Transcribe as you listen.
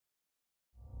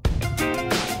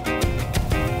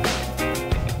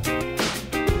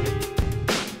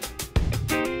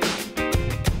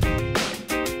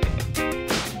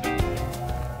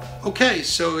Okay,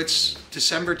 so it's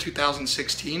December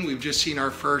 2016. We've just seen our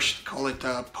first, call it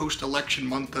post-election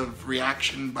month of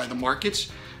reaction by the markets.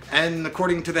 And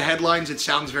according to the headlines, it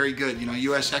sounds very good. You know,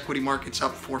 US equity markets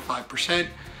up 4 or 5%,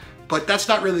 but that's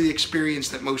not really the experience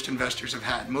that most investors have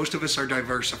had. Most of us are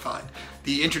diversified.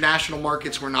 The international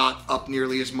markets were not up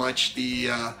nearly as much. The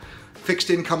fixed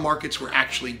income markets were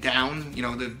actually down. You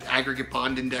know, the aggregate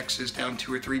bond index is down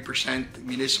 2 or 3%, the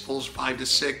municipals 5 to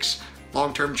 6,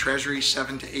 long-term treasuries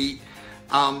 7 to 8.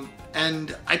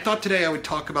 And I thought today I would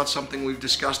talk about something we've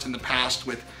discussed in the past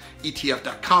with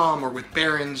ETF.com or with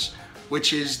Barron's,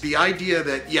 which is the idea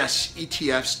that yes,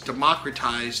 ETFs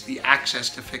democratize the access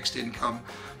to fixed income,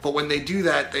 but when they do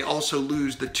that, they also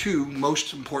lose the two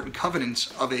most important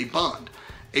covenants of a bond.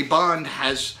 A bond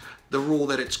has the rule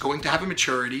that it's going to have a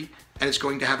maturity and it's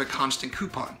going to have a constant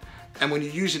coupon. And when you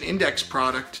use an index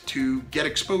product to get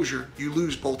exposure, you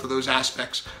lose both of those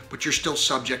aspects, but you're still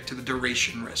subject to the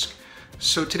duration risk.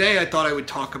 So today I thought I would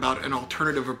talk about an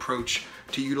alternative approach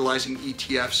to utilizing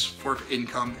ETFs for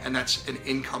income, and that's an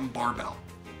income barbell.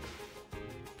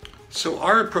 So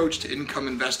our approach to income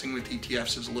investing with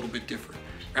ETFs is a little bit different.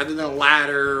 Rather than a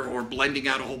ladder or blending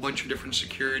out a whole bunch of different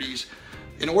securities,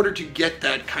 in order to get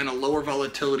that kind of lower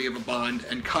volatility of a bond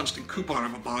and constant coupon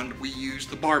of a bond, we use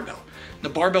the barbell. The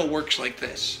barbell works like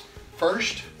this.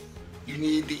 First, you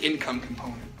need the income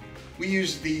component. We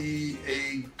use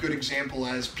a good example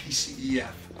as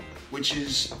PCEF, which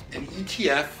is an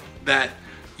ETF that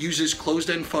uses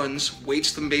closed-end funds,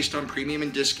 weights them based on premium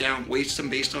and discount, weights them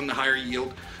based on the higher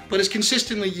yield, but has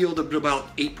consistently yielded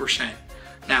about 8%.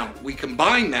 Now, we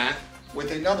combine that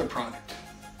with another product,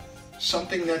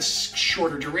 something that's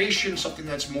shorter duration, something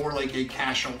that's more like a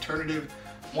cash alternative.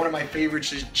 One of my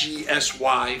favorites is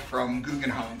GSY from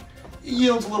Guggenheim. It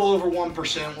yields a little over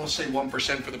 1%, we'll say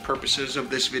 1% for the purposes of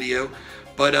this video.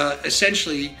 But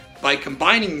essentially, by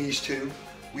combining these two,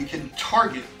 we can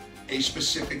target a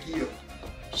specific yield.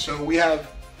 So we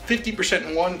have 50%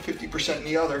 in one, 50% in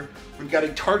the other. We've got a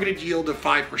targeted yield of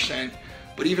 5%,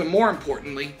 but even more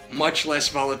importantly, much less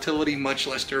volatility, much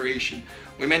less duration.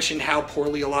 We mentioned how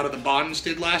poorly a lot of the bonds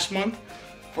did last month.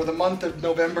 For the month of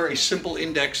November, a simple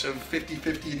index of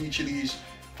 50-50 in each of these,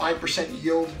 5%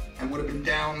 yield, and would have been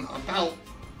down about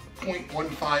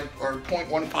 0.15 or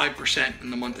 0.15% in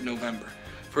the month of November.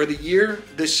 For the year,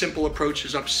 this simple approach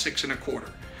is up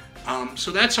 6.25.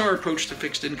 So that's our approach to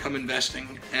fixed income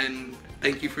investing, and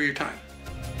thank you for your time.